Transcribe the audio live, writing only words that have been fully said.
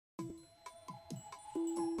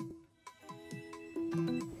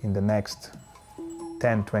in the next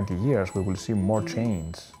 10, 20 years, we will see more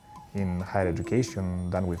change in higher education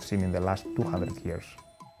than we've seen in the last 200 years.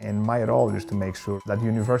 And my role is to make sure that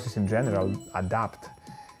universities in general adapt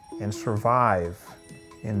and survive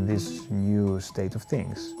in this new state of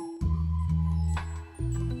things.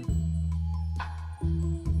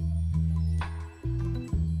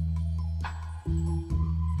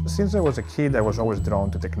 Since I was a kid, I was always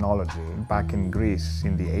drawn to technology. Back in Greece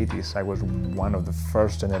in the 80s, I was one of the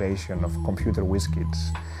first generation of computer whiz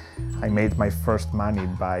kids. I made my first money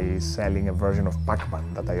by selling a version of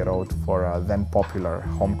Pac-man that I wrote for a then popular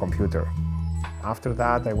home computer. After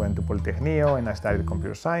that, I went to Polytechnio and I studied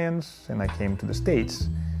computer science, and I came to the States.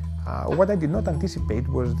 What I did not anticipate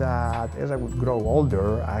was that as I would grow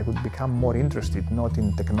older, I would become more interested not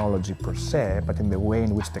in technology per se, but in the way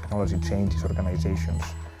in which technology changes organizations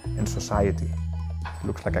and society.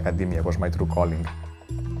 Looks like academia was my true calling.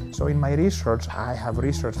 So in my research, I have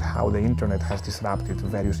researched how the internet has disrupted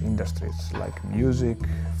various industries like music,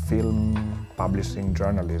 film, publishing,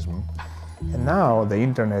 journalism. And now the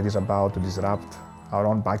internet is about to disrupt our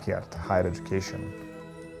own backyard, higher education.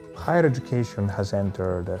 Higher education has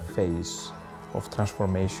entered a phase of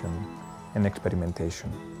transformation and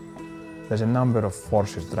experimentation. There's a number of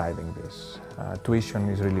forces driving this. Tuition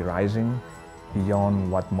is really rising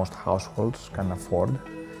beyond what most households can afford.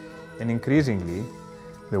 And increasingly,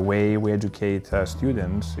 the way we educate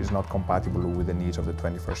students is not compatible with the needs of the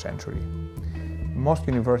 21st century. Most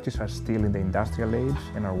universities are still in the industrial age,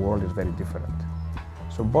 and our world is very different.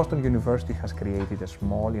 So Boston University has created a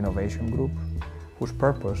small innovation group whose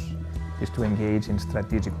purpose is to engage in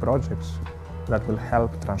strategic projects that will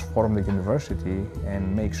help transform the university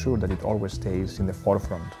and make sure that it always stays in the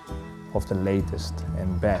forefront of the latest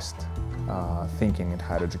and best thinking in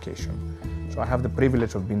higher education. So I have the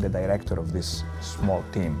privilege of being the director of this small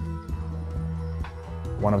team.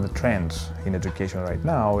 One of the trends in education right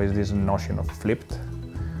now is this notion of flipped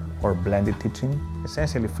or blended teaching.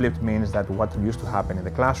 Essentially, flipped means that what used to happen in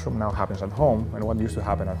the classroom now happens at home, and what used to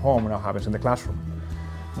happen at home now happens in the classroom.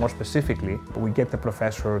 More specifically, we get the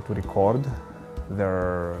professor to record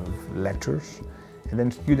their lectures, and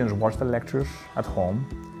then students watch the lectures at home,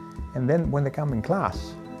 and then when they come in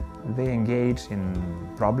class, they engage in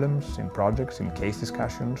problems, in projects, in case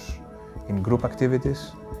discussions, in group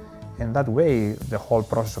activities, and that way the whole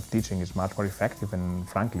process of teaching is much more effective and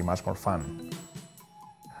frankly much more fun.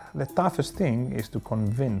 The toughest thing is to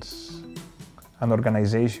convince an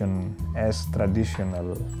organization as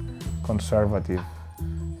traditional, conservative,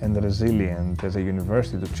 and resilient as a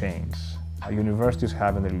university to change. Universities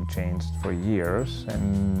haven't really changed for years,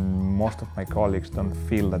 and most of my colleagues don't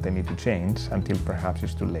feel that they need to change until perhaps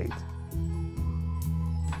it's too late.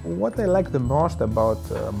 What I like the most about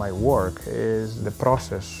my work is the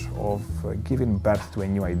process of giving birth to a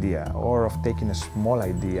new idea, or of taking a small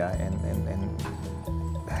idea and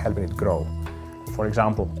helping it grow. For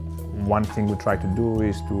example, one thing we try to do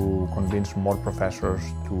is to convince more professors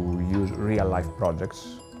to use real-life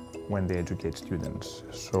projects when they educate students.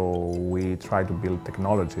 So we try to build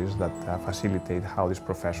technologies that facilitate how these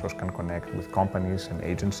professors can connect with companies and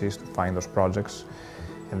agencies to find those projects,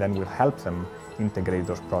 and then we'll help them integrate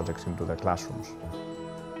those projects into their classrooms.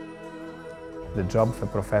 The job of a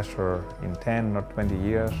professor in 10 or 20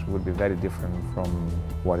 years will be very different from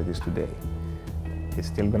what it is today. It's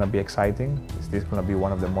still going to be exciting, it's still going to be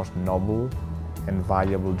one of the most noble and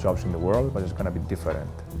valuable jobs in the world, but it's going to be different.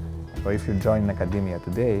 So if you join academia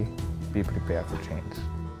today, be prepared for change.